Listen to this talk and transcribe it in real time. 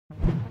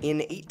In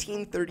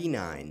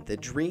 1839, the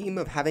dream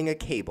of having a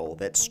cable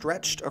that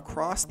stretched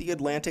across the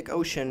Atlantic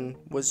Ocean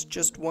was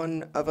just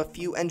one of a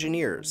few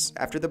engineers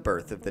after the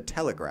birth of the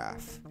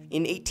telegraph.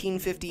 In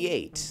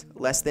 1858,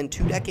 less than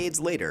 2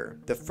 decades later,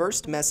 the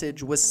first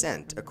message was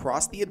sent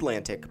across the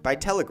Atlantic by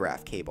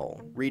telegraph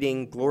cable,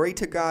 reading "Glory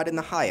to God in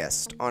the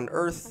highest, on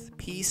earth,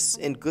 peace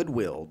and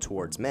goodwill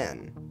towards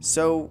men."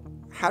 So,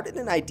 how did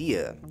an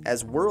idea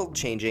as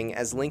world-changing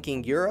as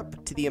linking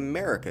Europe to the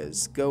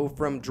Americas go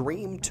from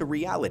dream to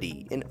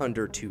reality in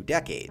under 2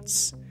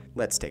 decades?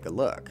 Let's take a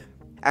look.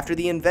 After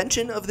the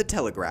invention of the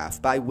telegraph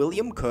by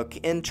Wiliam Cooke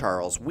and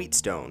Charles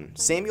Wheatstone,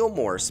 Samuel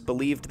Morse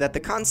believed that the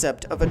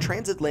concept of a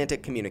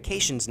transatlantic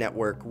communications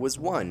network was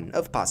one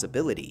of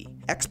possibility.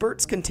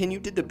 Experts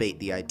continued to debate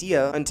the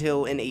idea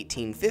until in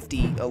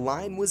 1850 a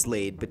line was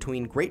laid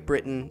between Great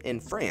Britain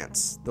and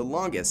France, the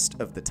longest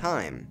of the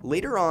time.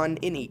 Later on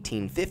in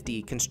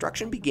 1850,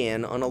 construction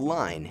began on a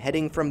line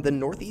heading from the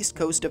northeast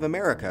coast of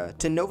America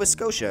to Nova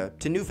Scotia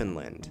to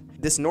Newfoundland.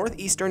 This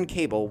northeastern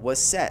cable was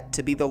set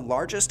to be the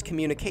largest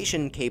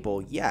communication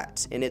cable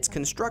yet, and its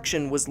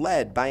construction was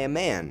led by a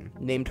man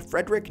named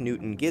Frederick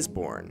Newton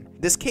Gisborne.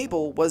 This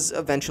cable was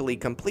eventually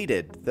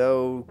completed,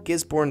 though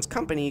Gisborne's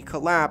company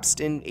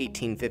collapsed in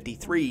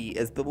 1853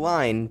 as the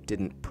line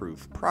didn't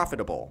prove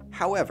profitable.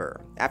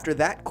 However, after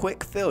that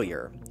quick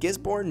failure,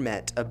 Gisborne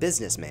met a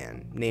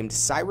businessman named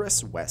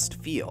Cyrus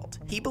Westfield.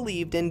 He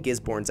believed in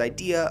Gisborne's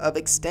idea of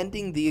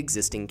extending the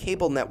existing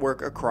cable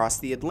network across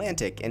the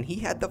Atlantic, and he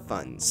had the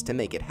funds to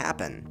make it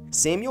happen.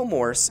 Samuel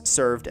Morse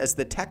served as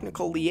the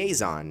technical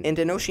liaison, and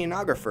an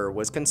oceanographer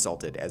was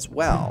consulted as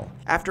well.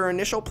 After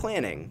initial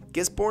planning,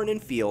 Gisborne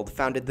and Field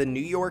founded the New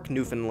York,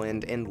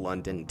 Newfoundland, and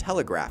London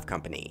Telegraph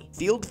Company.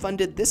 Field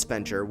funded this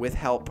venture with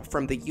help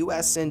from the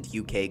US and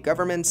UK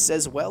governments,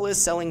 as well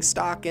as selling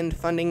stock and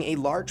funding a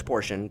large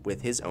portion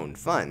with his own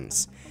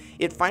funds.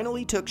 It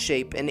finally took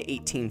shape in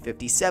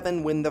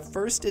 1857 when the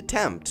first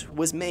attempt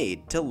was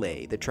made to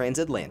lay the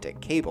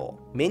transatlantic cable.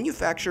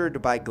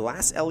 Manufactured by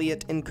Glass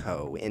Elliott &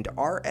 Co. and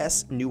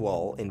R.S.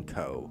 Newall &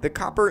 Co., the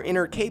copper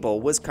inner cable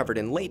was covered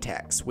in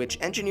latex, which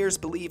engineers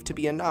believed to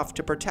be enough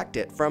to protect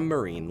it from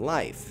marine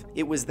life.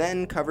 It was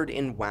then covered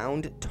in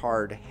wound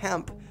tarred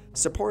hemp,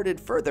 supported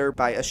further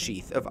by a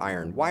sheath of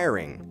iron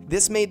wiring.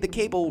 This made the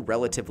cable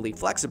relatively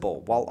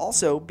flexible while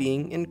also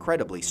being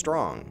incredibly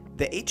strong.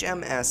 The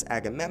HMS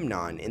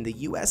Agamemnon and the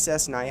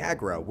USS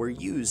Niagara were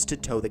used to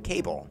tow the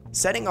cable.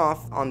 Setting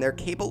off on their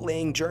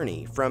cable-laying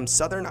journey from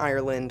Southern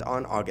Ireland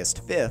on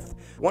August 5th,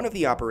 one of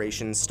the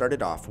operations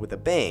started off with a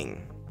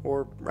bang,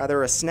 or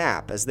rather a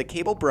snap, as the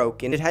cable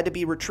broke and it had to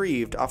be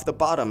retrieved off the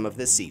bottom of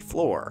the sea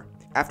floor.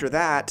 After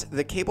that,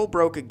 the cable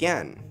broke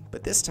again,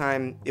 but this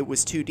time it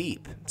was too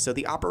deep, so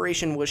the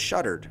operation was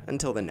shuttered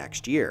until the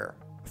next year.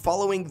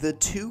 Following the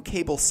 2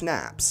 cable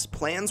snaps,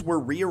 plans were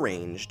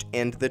rearranged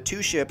and the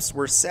 2 ships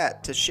were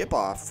set to ship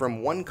off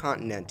from one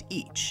continent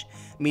each,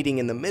 meeting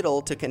in the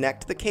middle to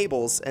connect the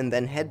cables and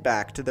then head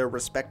back to their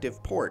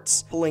respective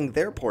ports, pulling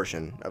their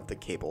portion of the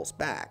cables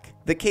back.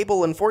 The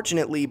cable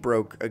unfortunately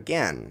broke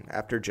again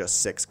after just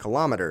 6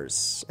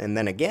 kilometers, and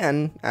then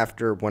again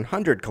after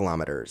 100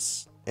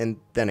 kilometers.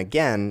 And then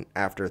again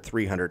after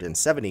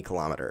 370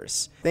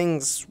 kilometers.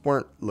 Things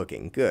weren't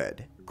looking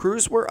good.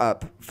 Crews were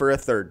up for a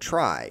 3rd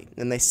try,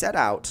 and they set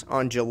out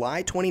on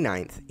July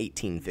 29,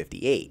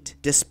 1858.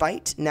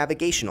 Despite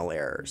navigational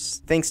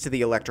errors, thanks to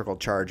the electrical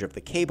charge of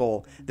the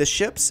cable, the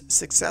ships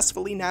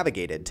successfully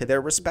navigated to their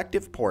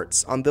respective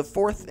ports on the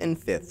 4th and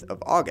 5th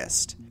of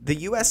August.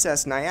 The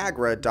USS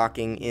Niagara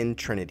docking in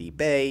Trinity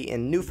Bay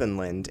in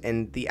Newfoundland,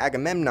 and the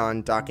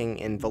Agamemnon docking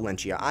in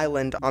Valentia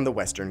Island on the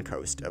western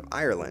coast of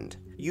Ireland.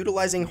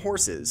 Utilizing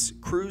horses,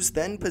 crews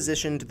then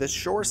positioned the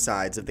shore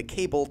sides of the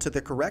cable to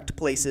the correct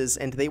places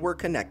and they were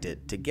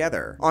connected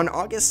together. On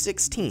August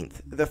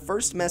 16th, the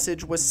first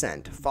message was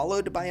sent,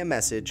 followed by a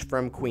message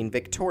from Queen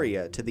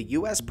Victoria to the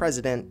US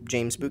President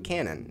James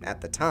Buchanan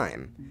at the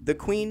time. The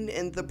Queen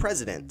and the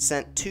President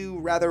sent 2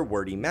 rather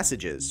wordy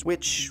messages,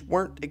 which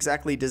weren't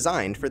exactly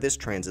designed for this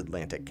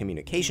transatlantic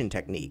communication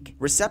technique.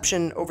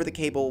 Reception over the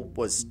cable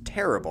was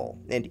terrible,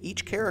 and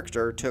each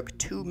character took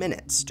 2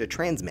 minutes to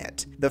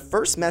transmit. The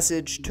first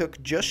message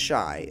took just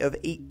shy of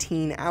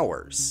 18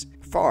 hours,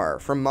 far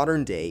from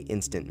modern-day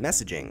instant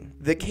messaging.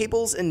 The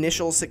cable's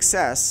initial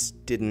success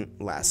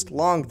didn't last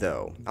long,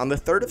 though. On the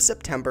 3rd of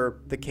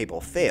September, the cable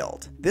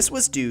failed. This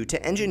was due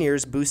to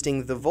engineers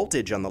boosting the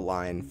voltage on the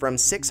line from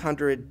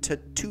 600 to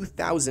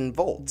 2,000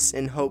 volts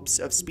in hopes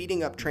of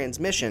speeding up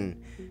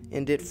transmission,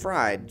 and it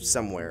fried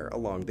somewhere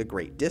along the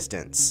great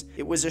distance.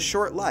 It was a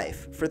short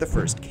life for the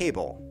first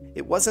cable.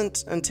 It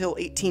wasn't until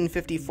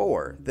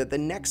 1854 that the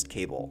next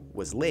cable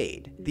was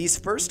laid. These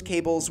first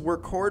cables were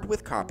cored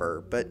with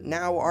copper, but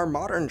now our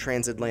modern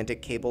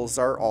transatlantic cables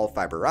are all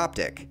fiber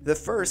optic, the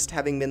first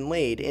having been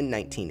laid in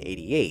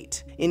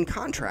 1988. In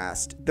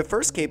contrast, the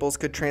first cables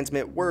could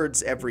transmit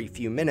words every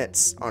few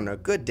minutes on a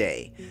good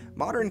day.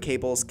 Modern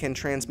cables can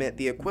transmit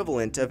the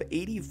equivalent of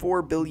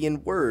 84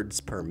 billion words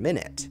per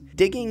minute.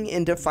 Digging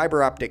into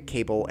fiber optic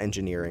cable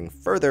engineering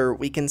further,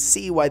 we can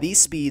see why these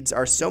speeds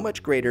are so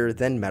much greater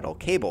than metal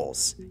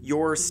cables.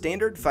 Your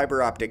standard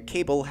fiber optic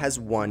cable has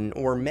one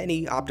or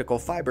many optical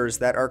fibers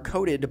that are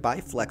coated by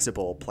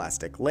flexible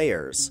plastic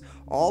layers,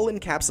 all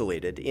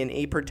encapsulated in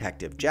a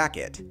protective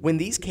jacket. When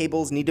these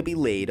cables need to be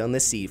laid on the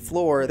sea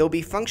floor, they'll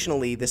be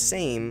functionally the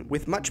same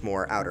with much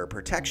more outer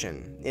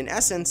protection. In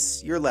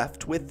essence, you're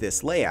left with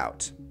this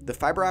layout. The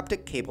fiber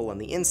optic cable on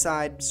the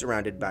inside,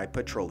 surrounded by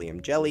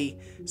petroleum jelly,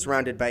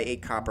 surrounded by a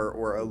copper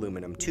or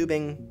aluminum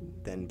tubing,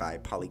 then by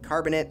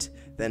polycarbonate,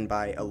 then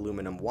by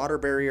aluminum water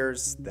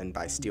barriers, then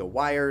by steel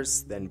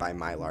wires, then by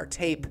mylar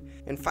tape,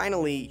 and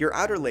finally, your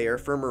outer layer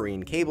for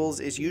marine cables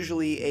is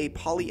usually a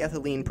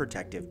polyethylene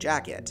protective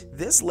jacket.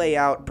 This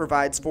layout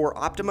provides for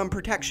optimum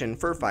protection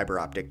for fiber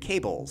optic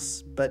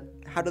cables, but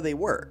how do they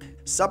work?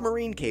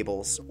 Submarine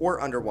cables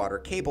or underwater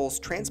cables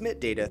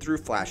transmit data through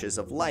flashes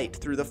of light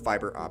through the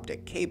fiber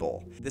optic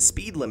cable, the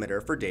speed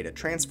limiter for data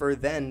transfer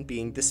then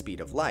being the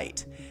speed of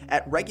light.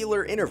 At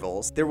regular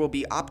intervals, there will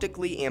be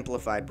optically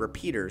amplified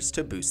repeaters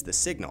to boost the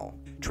signal.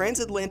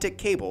 Transatlantic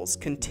cables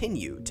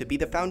continue to be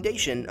the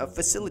foundation of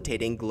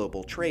facilitating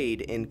global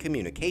trade in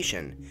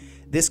communication.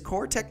 This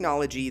core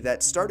technology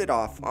that started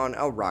off on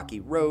a rocky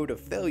road of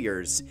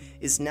failures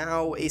is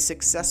now a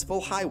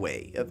successful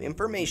highway of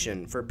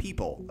information for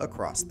people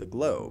across the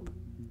globe.